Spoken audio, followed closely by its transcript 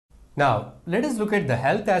Now, let us look at the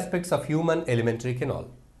health aspects of human alimentary canal.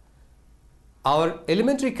 Our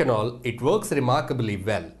alimentary canal, it works remarkably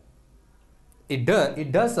well. It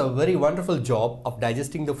does a very wonderful job of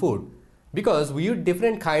digesting the food because we eat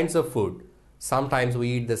different kinds of food. Sometimes we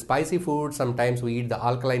eat the spicy food, sometimes we eat the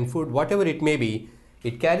alkaline food, whatever it may be.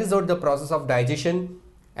 It carries out the process of digestion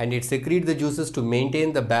and it secretes the juices to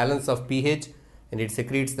maintain the balance of pH, and it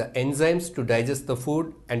secretes the enzymes to digest the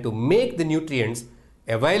food and to make the nutrients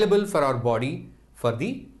available for our body for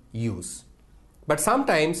the use. But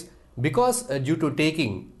sometimes, because due to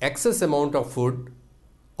taking excess amount of food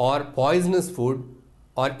or poisonous food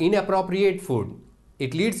or inappropriate food,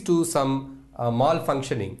 it leads to some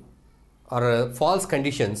malfunctioning or false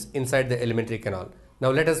conditions inside the alimentary canal.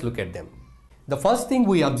 Now let us look at them. The first thing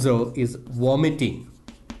we observe is vomiting.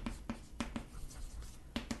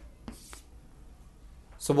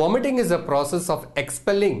 So vomiting is a process of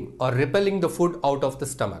expelling or repelling the food out of the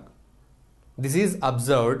stomach. This is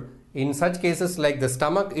observed in such cases like the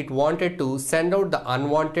stomach, it wanted to send out the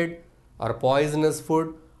unwanted or poisonous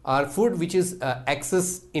food or food which is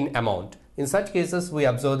excess in amount. In such cases, we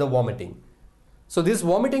observe the vomiting. So this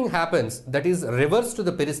vomiting happens, that is reverse to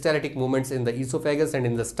the peristaltic movements in the esophagus and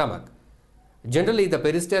in the stomach. Generally, the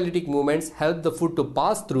peristaltic movements help the food to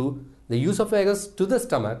pass through the esophagus to the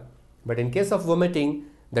stomach, but in case of vomiting,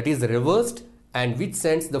 that is reversed and which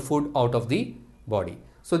sends the food out of the body.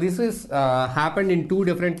 So this is happened in two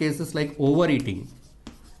different cases like overeating,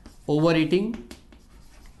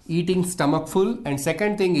 eating stomach full, and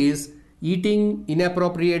second thing is eating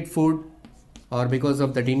inappropriate food or because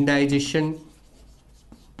of that indigestion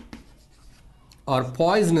or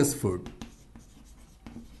poisonous food.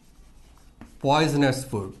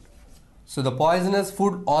 So the poisonous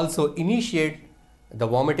food also initiate the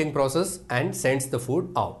vomiting process and sends the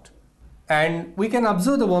food out. And we can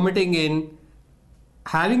observe the vomiting in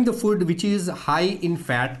having the food which is high in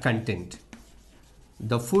fat content.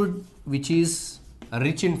 The food which is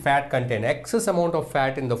rich in fat content, excess amount of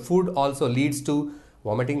fat in the food also leads to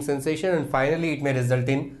vomiting sensation, and finally it may result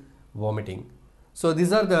in vomiting. So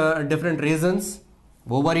these are the different reasons: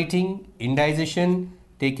 overeating, indigestion,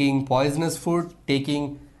 taking poisonous food,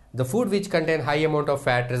 taking the food which contain high amount of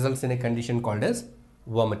fat results in a condition called as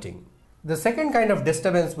vomiting. The second kind of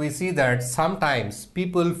disturbance, we see that sometimes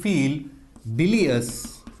people feel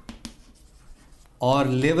bilious or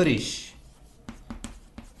liverish.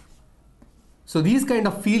 So these kind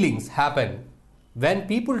of feelings happen when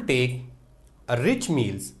people take rich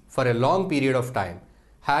meals for a long period of time,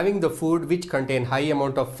 having the food which contain high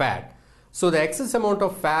amount of fat. So the excess amount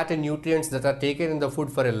of fat and nutrients that are taken in the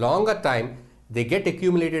food for a longer time, they get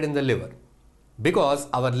accumulated in the liver, because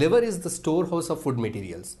our liver is the storehouse of food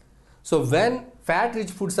materials. So when fat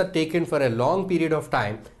rich foods are taken for a long period of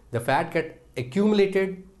time, the fat get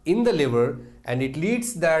accumulated in the liver and it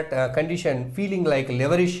leads that condition feeling like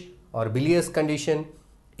liverish or bilious condition,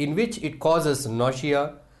 in which it causes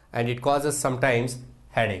nausea and it causes sometimes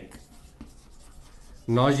headache.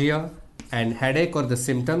 Nausea and headache are the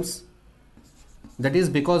symptoms. That is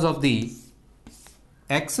because of the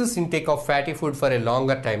excess intake of fatty food for a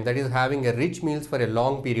longer time, that is having a rich meals for a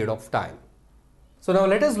long period of time. So now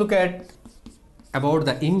let us look at about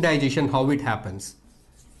the indigestion, how it happens.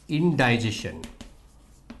 Indigestion.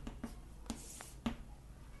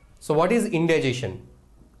 So what is indigestion?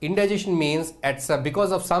 Indigestion means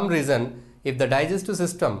because of some reason, if the digestive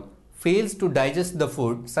system fails to digest the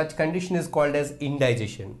food, such condition is called as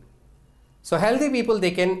indigestion. So healthy people, they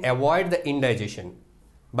can avoid the indigestion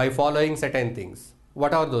by following certain things.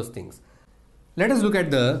 What are those things? Let us look at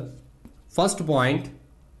the first point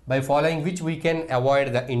by following which we can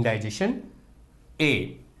avoid the indigestion.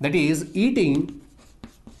 A, that is eating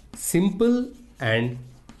simple and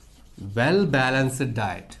well-balanced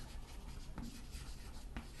diet.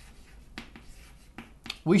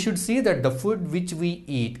 We should see that the food which we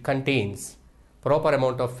eat contains proper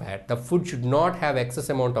amount of fat. The food should not have excess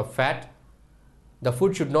amount of fat. The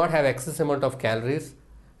food should not have excess amount of calories.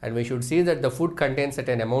 And we should see that the food contains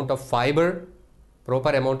certain amount of fiber, proper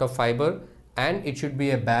amount of fiber, and it should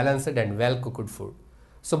be a balanced and well-cooked food.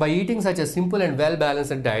 So by eating such a simple and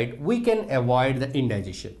well-balanced diet, we can avoid the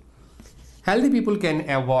indigestion. Healthy people can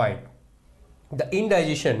avoid the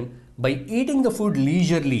indigestion by eating the food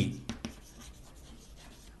leisurely.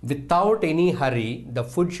 Without any hurry, the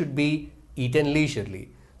food should be eaten leisurely.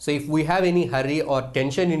 So if we have any hurry or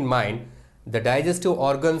tension in mind, the digestive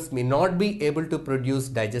organs may not be able to produce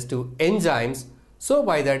digestive enzymes. So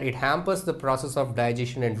by that, it hampers the process of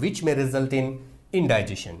digestion and which may result in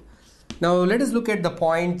indigestion. Now let us look at the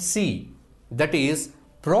point C, that is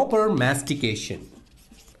proper mastication.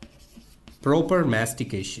 proper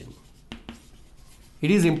mastication. It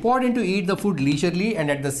is important to eat the food leisurely, and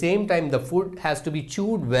at the same time the food has to be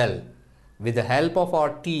chewed well. With the help of our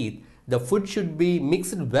teeth, the food should be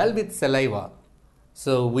mixed well with saliva.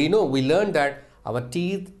 So we learned that our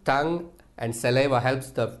teeth, tongue and saliva helps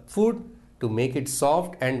the food to make it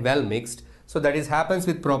soft and well mixed. So that happens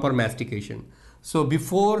with proper mastication. So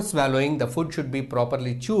before swallowing, the food should be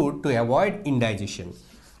properly chewed to avoid indigestion.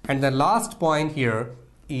 And the last point here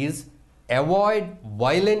is avoid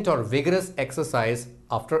violent or vigorous exercise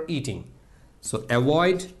after eating. So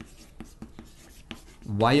avoid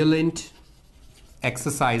violent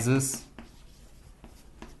exercises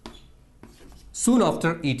soon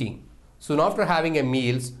after eating. Soon after having a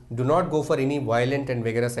meal, do not go for any violent and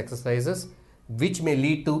vigorous exercises which may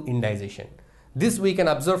lead to indigestion. This we can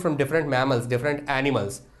observe from different mammals, different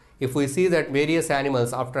animals. If we see that various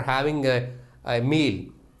animals after having a meal,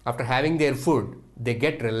 after having their food, they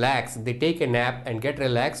get relaxed, they take a nap and get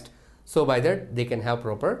relaxed. So by that they can have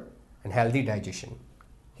proper and healthy digestion.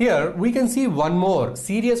 Here we can see one more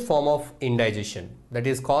serious form of indigestion that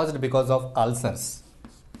is caused because of ulcers.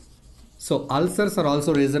 So ulcers are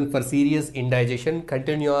also reason for serious indigestion,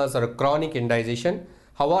 continuous or chronic indigestion.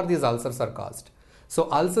 How are these ulcers are caused? So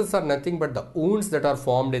ulcers are nothing but the wounds that are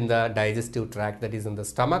formed in the digestive tract, that is in the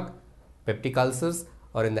stomach, peptic ulcers,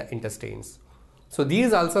 or in the intestines. So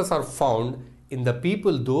these ulcers are found in the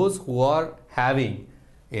people, those who are having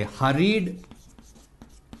a hurried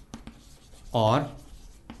or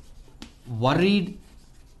worried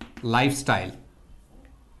lifestyle.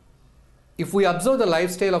 If we observe the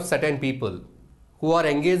lifestyle of certain people who are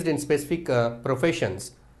engaged in specific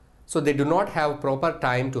professions, so they do not have proper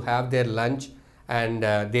time to have their lunch and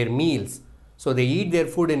their meals. So they eat their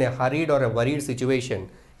food in a hurried or a worried situation.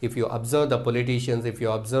 If you observe the politicians, if you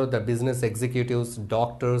observe the business executives,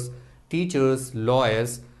 doctors, teachers,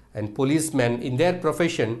 lawyers and policemen in their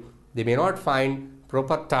profession, they may not find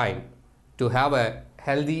proper time to have a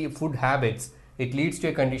healthy food habits. It leads to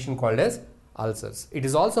a condition called as ulcers. It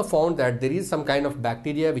is also found that there is some kind of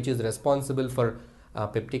bacteria which is responsible for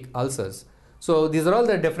peptic ulcers. So these are all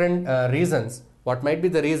the different reasons. What might be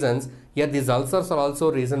the reasons? Here these ulcers are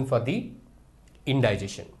also reason for the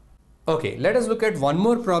indigestion. Okay, let us look at one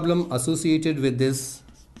more problem associated with this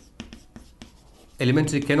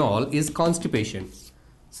alimentary canal is constipation.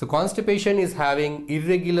 So constipation is having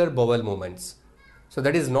irregular bowel movements. So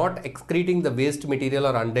that is not excreting the waste material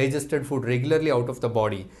or undigested food regularly out of the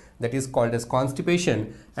body. That is called as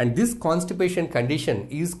constipation, and this constipation condition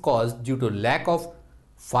is caused due to lack of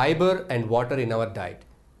fiber and water in our diet.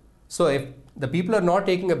 So if the people are not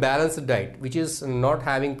taking a balanced diet, which is not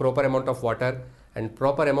having proper amount of water and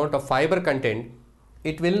proper amount of fiber content,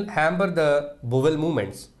 it will hamper the bowel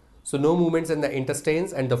movements. So no movements in the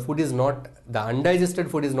intestines, and the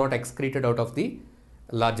undigested food is not excreted out of the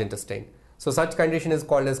large intestine. So such condition is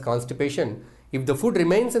called as constipation. If the food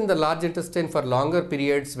remains in the large intestine for longer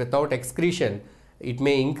periods without excretion, it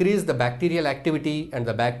may increase the bacterial activity, and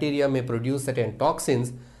the bacteria may produce certain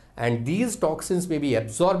toxins, and these toxins may be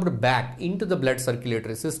absorbed back into the blood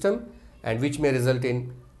circulatory system, and which may result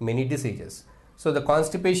in many diseases. So the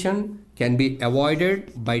constipation can be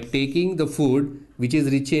avoided by taking the food which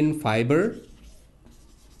is rich in fiber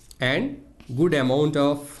and good amount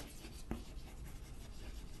of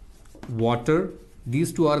water.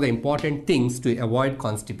 These two are the important things to avoid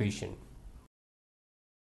constipation.